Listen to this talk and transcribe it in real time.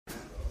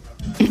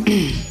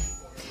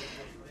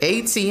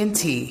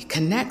AT&T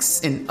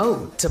connects an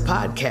ode to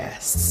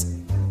podcasts.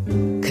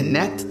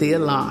 Connect the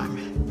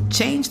alarm.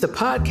 Change the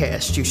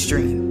podcast you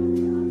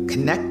stream.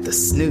 Connect the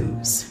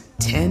snooze.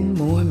 10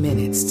 more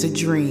minutes to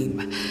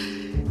dream.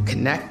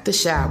 Connect the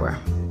shower.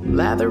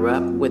 Lather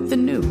up with the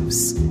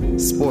news.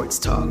 Sports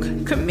talk,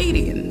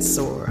 comedians,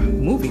 or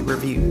movie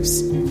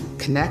reviews.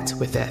 Connect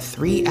with that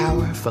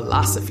 3-hour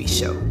philosophy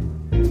show.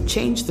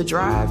 Change the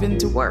drive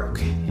into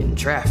work in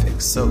traffic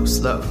so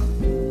slow.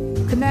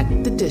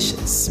 Connect the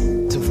dishes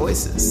to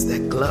voices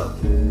that glow.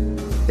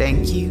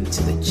 Thank you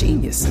to the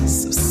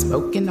geniuses of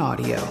spoken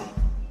audio.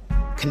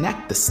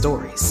 Connect the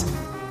stories.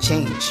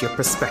 Change your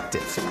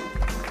perspective.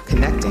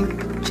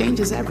 Connecting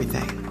changes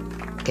everything.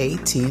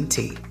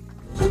 AT&T.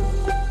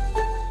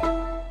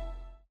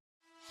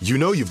 You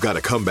know you've got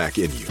a comeback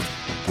in you.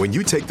 When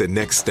you take the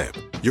next step,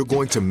 you're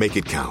going to make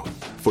it count.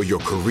 For your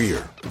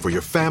career, for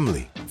your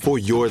family, for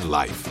your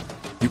life.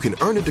 You can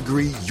earn a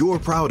degree you're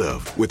proud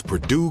of with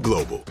Purdue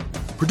Global.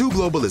 Purdue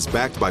Global is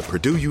backed by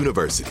Purdue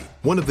University,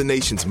 one of the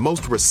nation's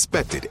most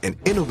respected and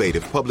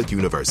innovative public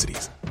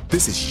universities.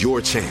 This is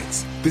your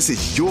chance. This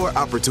is your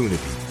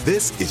opportunity.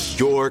 This is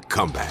your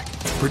comeback.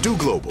 Purdue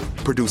Global,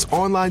 Purdue's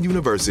online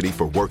university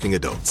for working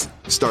adults.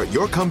 Start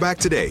your comeback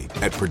today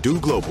at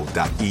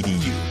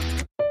purdueglobal.edu.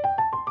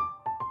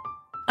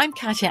 I'm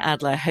Katya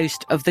Adler,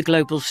 host of The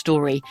Global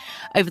Story.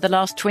 Over the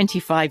last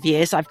 25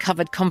 years, I've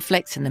covered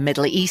conflicts in the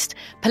Middle East,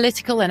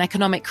 political and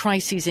economic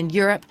crises in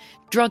Europe,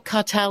 drug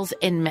cartels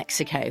in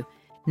Mexico.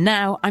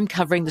 Now I'm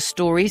covering the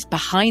stories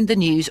behind the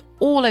news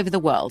all over the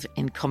world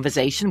in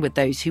conversation with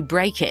those who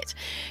break it.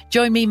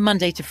 Join me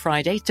Monday to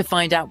Friday to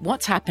find out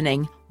what's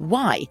happening,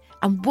 why,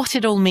 and what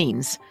it all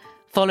means.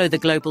 Follow The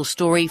Global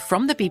Story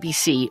from the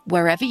BBC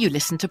wherever you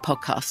listen to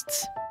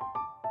podcasts.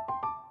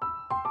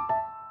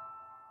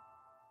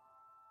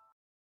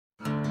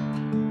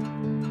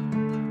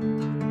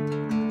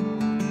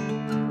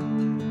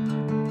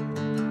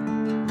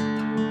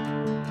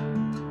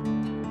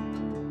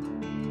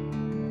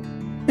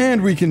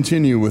 And we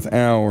continue with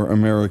our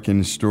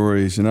American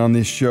stories. And on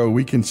this show,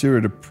 we consider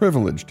it a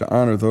privilege to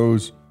honor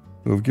those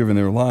who have given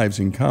their lives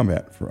in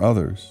combat for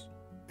others.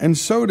 And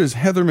so does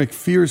Heather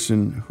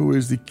McPherson, who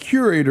is the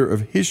curator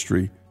of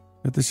history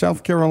at the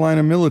South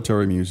Carolina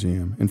Military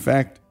Museum. In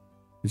fact,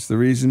 it's the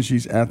reason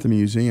she's at the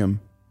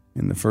museum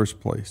in the first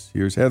place.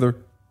 Here's Heather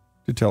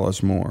to tell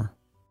us more.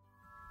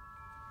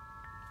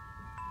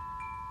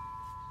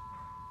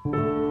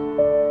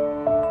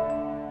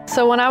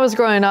 So when I was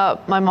growing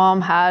up, my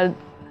mom had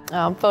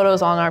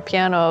photos on our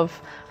piano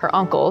of her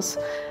uncles,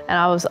 and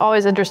I was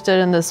always interested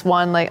in this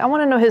one, I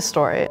want to know his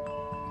story.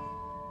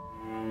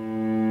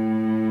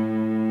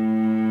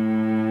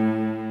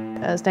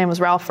 His name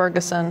was Ralph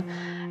Ferguson,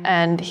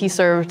 and he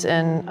served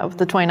in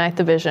the 29th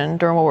Division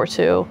during World War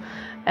II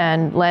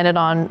and landed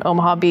on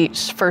Omaha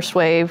Beach, first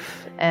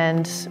wave,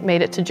 and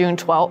made it to June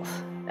 12th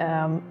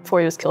before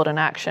he was killed in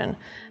action.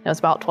 It was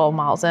about 12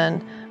 miles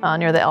in,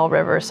 near the Elbe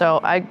River.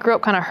 So I grew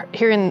up kind of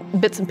hearing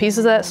bits and pieces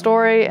of that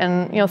story,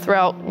 and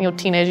throughout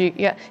teenage, you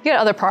get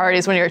other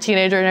priorities when you're a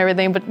teenager and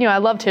everything. But I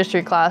loved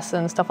history class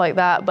and stuff like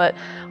that. But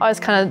I was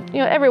kind of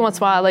every once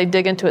in a while I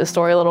dig into his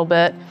story a little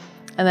bit,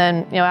 and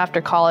then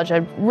after college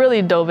I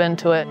really dove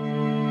into it.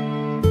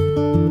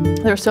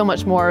 There's so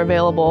much more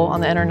available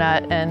on the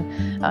internet, and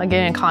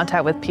getting in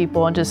contact with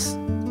people, and just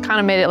kind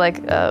of made it like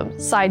a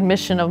side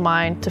mission of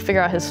mine to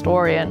figure out his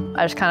story. And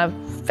I just kind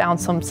of found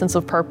some sense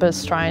of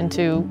purpose trying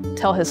to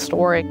tell his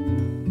story.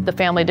 The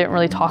family didn't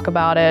really talk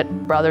about it.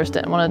 Brothers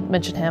didn't want to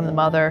mention him, the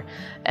mother.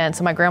 And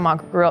so my grandma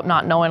grew up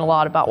not knowing a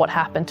lot about what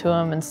happened to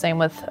him, and same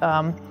with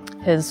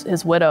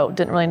his widow,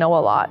 didn't really know a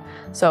lot.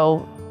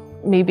 So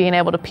me being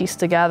able to piece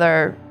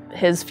together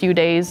his few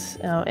days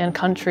in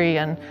country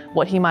and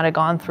what he might have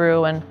gone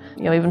through, and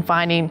even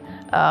finding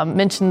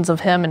mentions of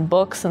him in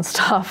books and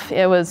stuff.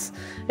 It was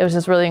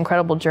just a really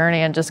incredible journey,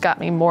 and just got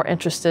me more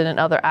interested in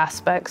other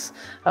aspects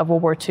of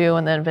World War II,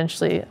 and then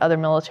eventually other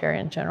military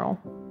in general.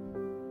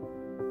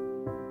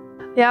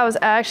 Yeah,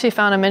 I actually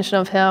found a mention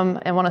of him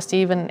in one of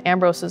Stephen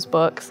Ambrose's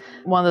books.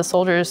 One of the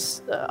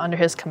soldiers under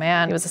his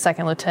command, he was a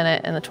second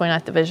lieutenant in the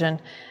 29th Division.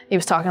 He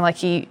was talking like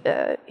he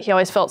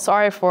always felt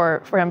sorry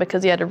for him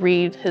because he had to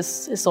read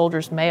his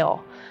soldiers'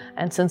 mail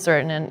and censor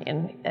it,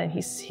 and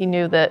he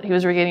knew that he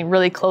was getting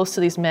really close to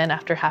these men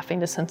after having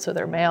to censor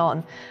their mail,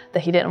 and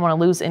that he didn't want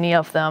to lose any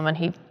of them. And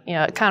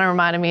it kind of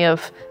reminded me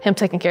of him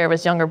taking care of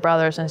his younger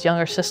brothers and his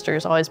younger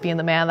sisters, always being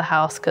the man of the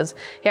house, because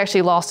he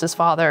actually lost his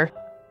father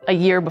a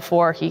year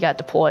before he got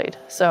deployed.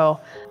 So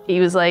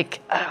he was like,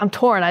 I'm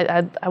torn.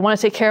 I want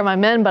to take care of my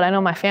men, but I know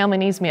my family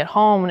needs me at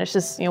home. And it's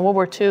just, World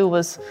War II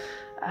was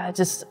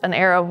just an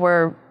era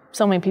where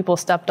so many people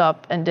stepped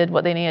up and did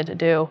what they needed to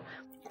do.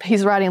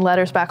 He's writing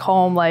letters back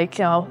home, like,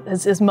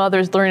 his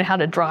mother's learning how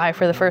to drive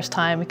for the first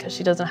time because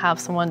she doesn't have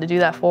someone to do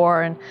that for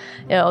her.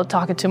 And,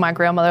 talking to my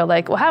grandmother,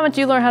 like, well, haven't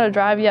you learned how to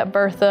drive yet,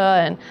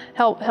 Bertha? And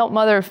help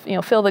mother,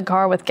 fill the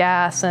car with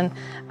gas. And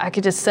I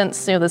could just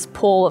sense, this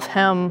pull of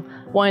him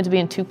wanting to be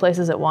in two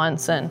places at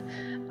once. And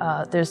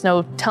there's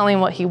no telling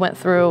what he went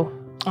through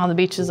on the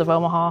beaches of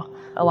Omaha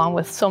along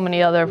with so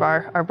many other of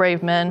our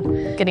brave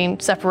men, getting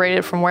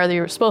separated from where they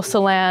were supposed to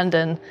land,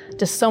 and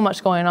just so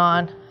much going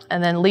on.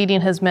 And then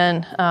leading his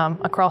men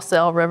across the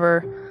Elbe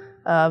River.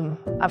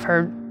 I've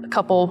heard a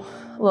couple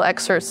little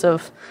excerpts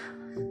of,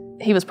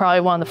 he was probably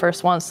one of the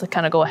first ones to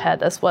kind of go ahead.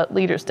 That's what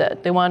leaders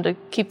did. They wanted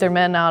to keep their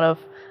men out of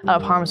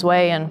harm's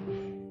way, and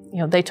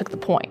they took the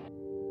point.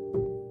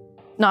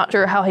 Not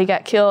sure how he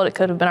got killed. It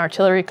could have been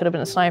artillery, could have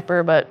been a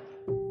sniper, but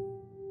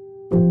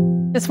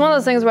it's one of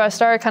those things where I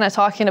started kind of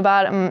talking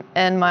about it,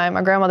 and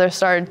my grandmother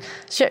started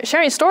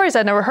sharing stories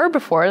I'd never heard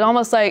before. It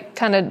almost like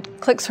kind of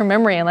clicks her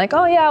memory, and like,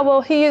 oh yeah,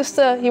 well he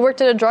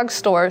worked at a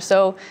drugstore,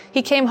 so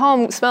he came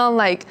home smelling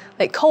like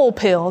coal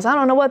pills. I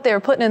don't know what they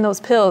were putting in those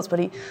pills, but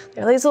they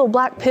were these little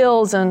black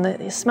pills, and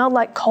they smelled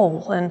like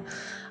coal. And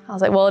I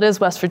was like, well, it is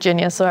West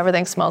Virginia, so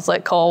everything smells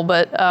like coal.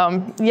 But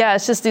yeah,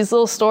 it's just these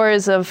little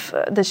stories of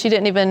that she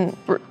didn't even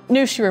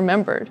knew she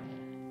remembered.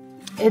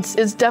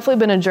 It's definitely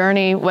been a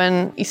journey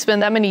when you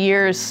spend that many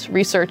years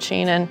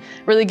researching and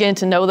really getting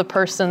to know the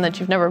person that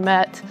you've never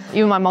met.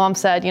 Even my mom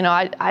said,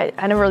 I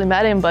never really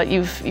met him, but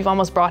you've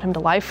almost brought him to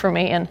life for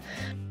me. And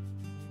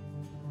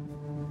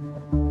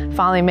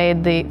finally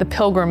made the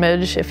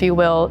pilgrimage, if you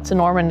will, to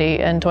Normandy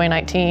in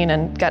 2019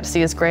 and got to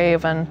see his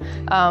grave. And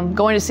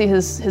going to see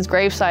his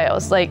gravesite, I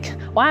was like,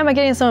 why am I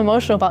getting so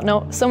emotional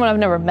about someone I've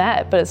never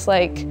met? But it's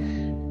like,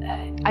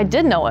 I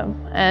did know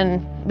him.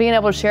 And being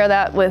able to share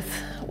that with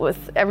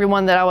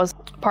everyone that I was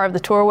part of the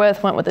tour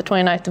with, went with the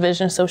 29th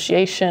Division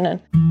Association. And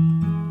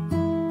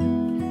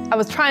I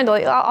was trying to,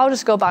 I'll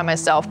just go by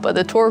myself, but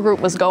the tour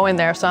group was going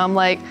there. So I'm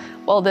like,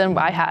 well, then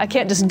I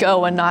can't just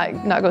go and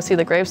not go see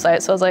the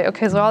gravesite. So I was like,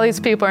 okay, so all these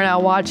people are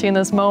now watching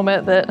this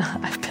moment that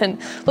I've been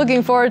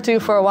looking forward to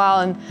for a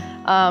while. And,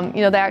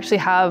 they actually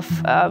have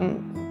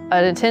an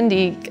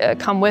attendee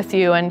come with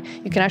you, and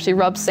you can actually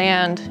rub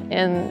sand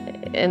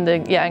in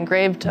the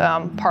engraved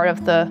part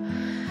of the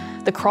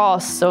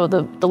cross, so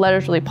the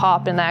letters really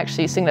pop, and that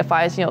actually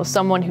signifies,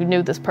 someone who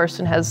knew this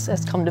person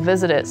has come to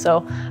visit it.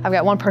 So I've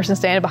got one person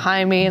standing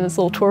behind me and this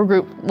little tour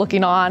group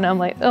looking on. I'm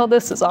like, oh,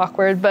 this is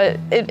awkward, but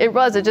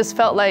it just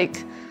felt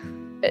like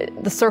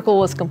the circle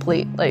was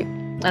complete.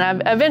 And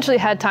I eventually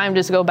had time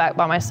just to go back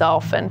by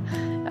myself and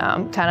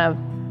kind of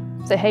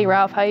say, hey,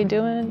 Ralph, how you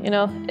doing?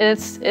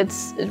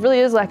 It really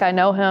is like I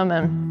know him.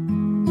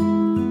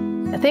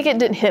 And I think it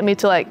didn't hit me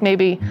till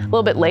maybe a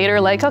little bit later,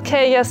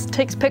 okay, yes,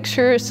 takes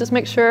pictures, just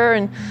make sure.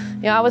 And,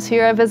 I was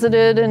here, I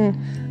visited, and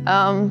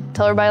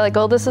tell everybody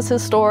oh, this is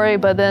his story.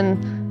 But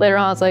then later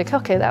on, I was like,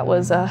 okay, that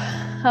was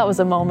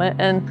a moment.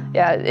 And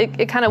yeah,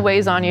 it kind of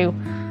weighs on you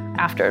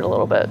after it a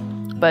little bit.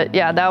 But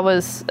yeah, that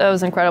was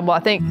incredible. I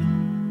think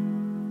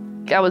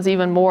I was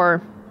even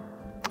more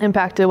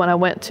impacted when I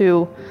went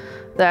to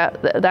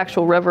the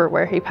actual river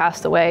where he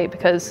passed away,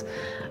 because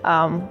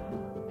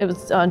it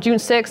was on June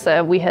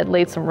 6th, we had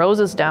laid some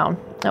roses down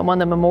at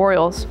one of the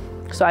memorials.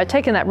 So I'd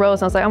taken that rose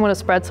and I was like, I'm gonna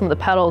spread some of the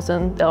petals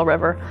in the Elbe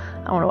River.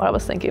 I don't know what I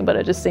was thinking, but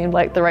it just seemed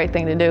like the right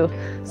thing to do.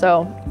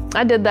 So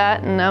I did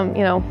that, and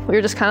we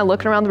were just kind of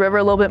looking around the river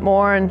a little bit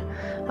more, and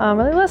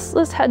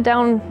let's head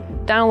down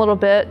a little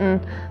bit, and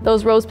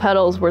those rose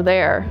petals were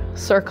there,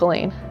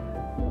 circling.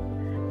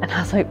 And I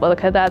was like, well,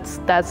 okay,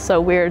 that's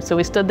so weird. So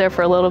we stood there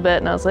for a little bit,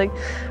 and I was like,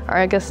 all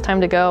right, I guess it's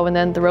time to go. And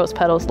then the rose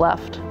petals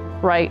left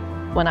right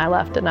when I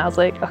left, and I was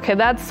like, okay,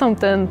 that's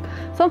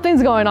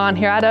something's going on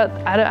here. I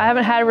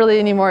haven't had really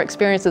any more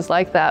experiences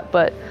like that,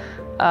 but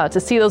to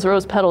see those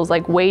rose petals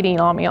waiting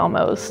on me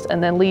almost,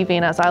 and then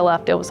leaving as I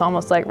left, it was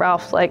almost like,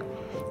 Ralph,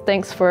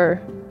 thanks for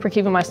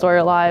keeping my story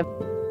alive.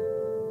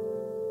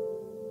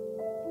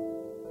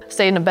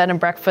 Stayed in a bed and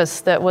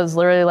breakfast that was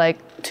literally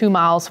 2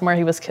 miles from where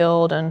he was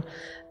killed, and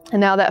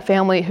now that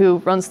family who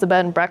runs the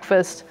bed and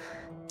breakfast,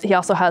 he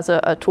also has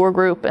a tour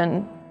group,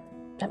 and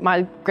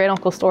my great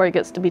uncle's story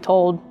gets to be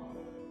told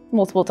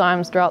multiple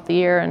times throughout the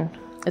year, and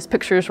his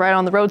picture's right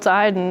on the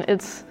roadside, and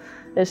it's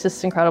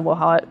just incredible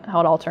how it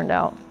all turned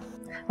out.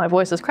 My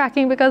voice is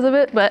cracking because of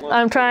it, but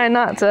I'm trying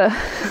not to.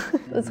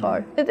 It's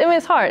hard.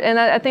 It's hard, and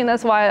I think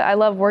that's why I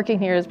love working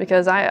here, is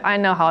because I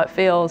know how it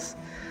feels.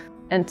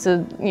 And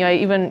to,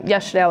 even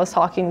yesterday I was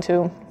talking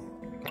to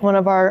one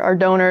of our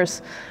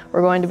donors.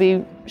 We're going to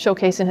be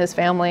showcasing his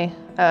family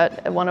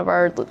at one of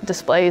our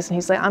displays, and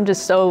he's like, I'm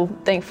just so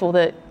thankful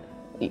that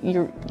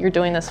you're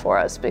doing this for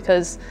us,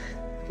 because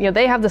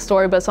they have the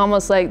story, but it's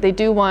almost like they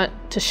do want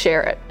to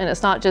share it. And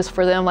it's not just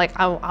for them,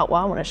 I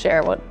want to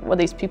share what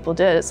these people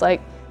did. It's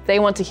like they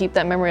want to keep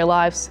that memory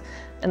alive.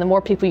 And the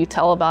more people you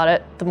tell about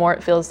it, the more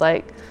it feels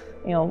like,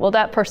 well,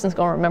 that person's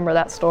going to remember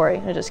that story.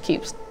 And it just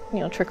keeps,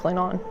 trickling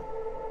on.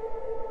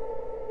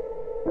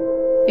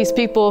 These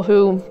people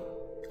who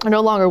are no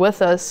longer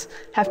with us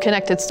have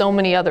connected so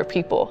many other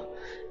people.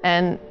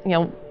 And,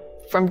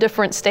 from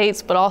different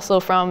states, but also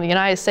from the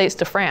United States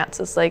to France.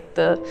 It's like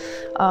the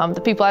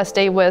people I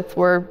stayed with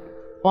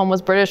one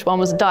was British, one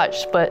was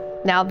Dutch,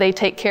 but now they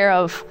take care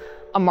of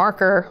a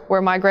marker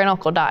where my great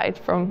uncle died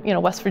from,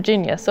 West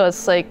Virginia. So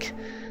it's like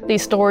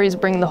these stories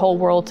bring the whole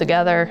world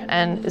together,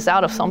 and it's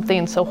out of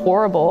something so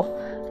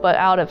horrible, but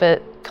out of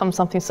it comes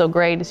something so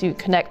great as you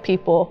connect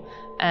people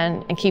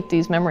and keep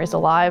these memories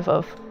alive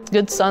of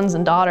good sons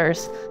and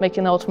daughters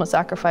making the ultimate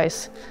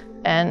sacrifice.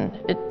 And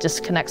it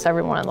just connects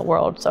everyone in the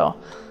world. So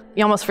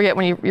you almost forget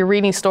when you're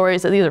reading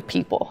stories that these are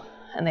people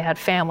and they had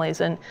families.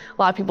 And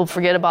a lot of people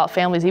forget about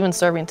families even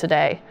serving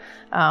today,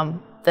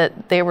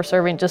 that they were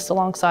serving just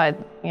alongside,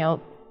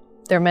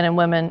 their men and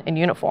women in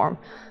uniform.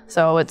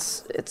 So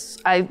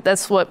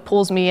that's what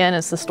pulls me in,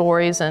 is the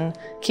stories and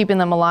keeping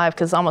them alive,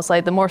 because almost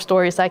like the more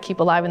stories I keep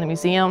alive in the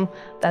museum,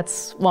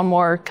 that's one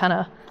more kind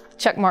of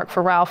check mark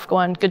for Ralph,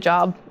 going, good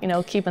job,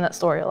 keeping that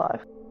story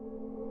alive.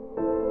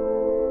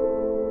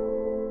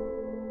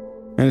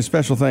 And a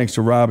special thanks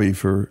to Robbie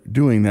for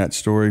doing that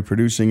story,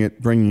 producing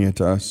it, bringing it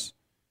to us.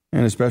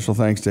 And a special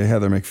thanks to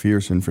Heather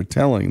McPherson for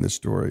telling the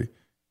story.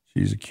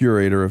 She's a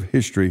curator of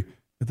history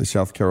at the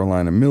South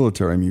Carolina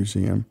Military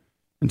Museum.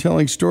 And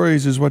telling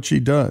stories is what she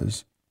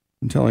does.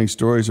 And telling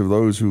stories of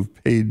those who've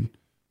paid,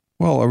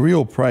 a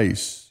real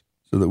price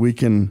so that we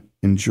can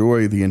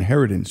enjoy the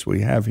inheritance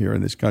we have here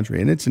in this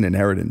country. And it's an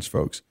inheritance,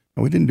 folks.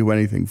 And we didn't do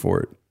anything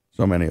for it,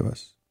 so many of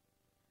us.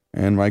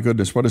 And my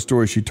goodness, what a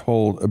story she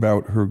told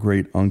about her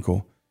great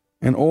uncle.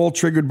 And all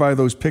triggered by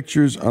those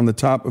pictures on the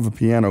top of a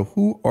piano.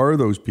 Who are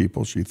those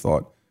people, she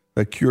thought?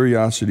 That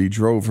curiosity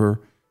drove her.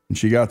 And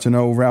she got to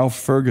know Ralph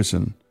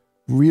Ferguson.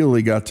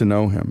 Really got to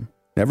know him.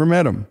 Never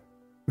met him,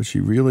 but she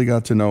really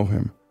got to know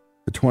him.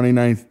 The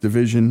 29th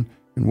Division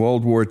in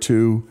World War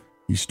II.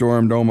 He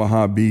stormed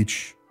Omaha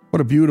Beach. What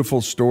a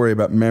beautiful story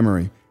about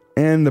memory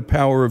and the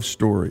power of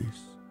stories.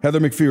 Heather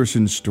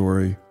McPherson's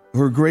story,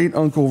 her great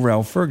uncle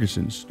Ralph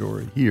Ferguson's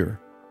story, here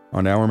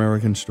on Our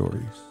American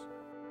Stories.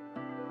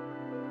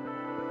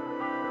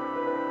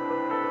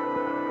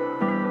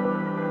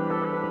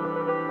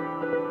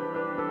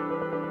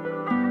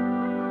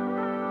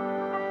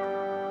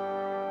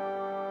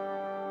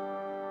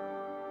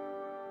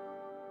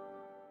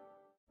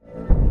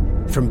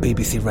 From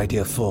BBC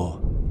Radio 4,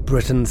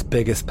 Britain's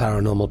biggest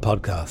paranormal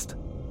podcast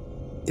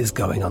is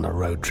going on a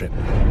road trip.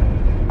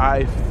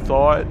 I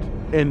thought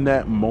in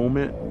that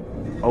moment,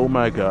 oh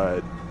my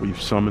God,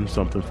 we've summoned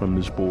something from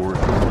this board.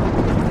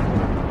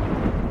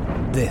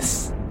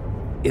 This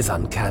is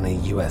Uncanny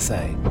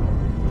USA.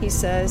 He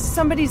says,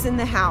 somebody's in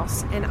the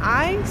house, and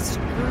I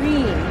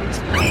screamed.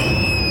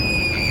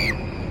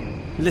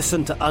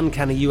 Listen to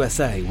Uncanny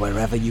USA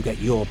wherever you get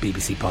your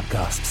BBC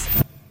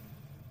podcasts,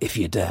 if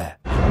you dare.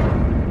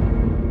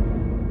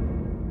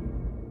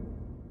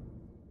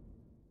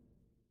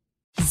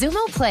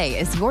 Xumo Play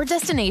is your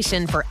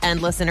destination for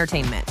endless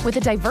entertainment. With a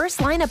diverse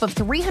lineup of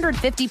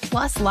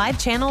 350-plus live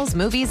channels,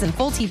 movies, and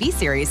full TV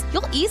series,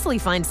 you'll easily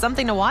find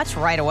something to watch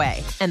right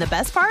away. And the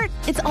best part?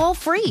 It's all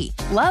free.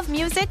 Love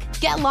music?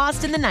 Get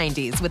lost in the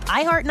 90s with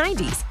iHeart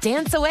 90s,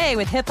 dance away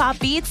with hip-hop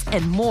beats,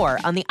 and more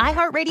on the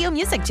iHeartRadio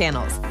music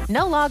channels.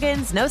 No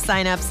logins, no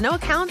signups, no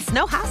accounts,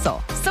 no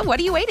hassle. So what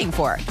are you waiting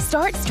for?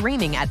 Start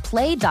streaming at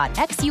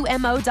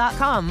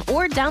play.xumo.com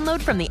or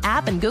download from the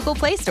app and Google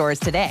Play stores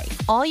today.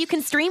 All you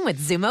can stream with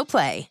Xumo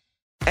Play.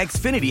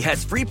 Xfinity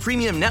has free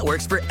premium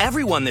networks for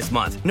everyone this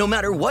month, no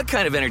matter what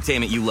kind of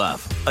entertainment you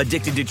love.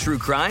 Addicted to true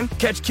crime?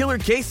 Catch killer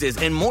cases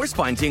and more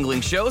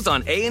spine-tingling shows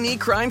on A&E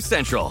Crime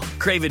Central.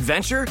 Crave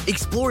adventure?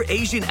 Explore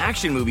Asian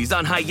action movies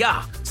on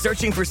Hi-Ya.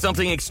 Searching for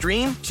something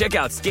extreme? Check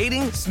out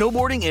skating,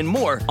 snowboarding, and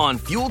more on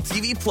Fuel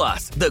TV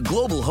Plus, the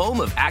global home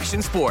of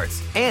action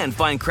sports. And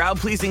find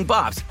crowd-pleasing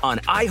bops on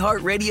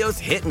iHeartRadio's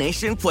Hit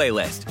Nation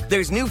playlist.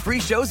 There's new free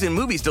shows and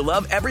movies to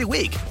love every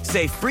week.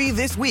 Say free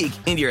this week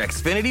in your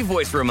Xfinity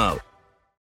voice remote.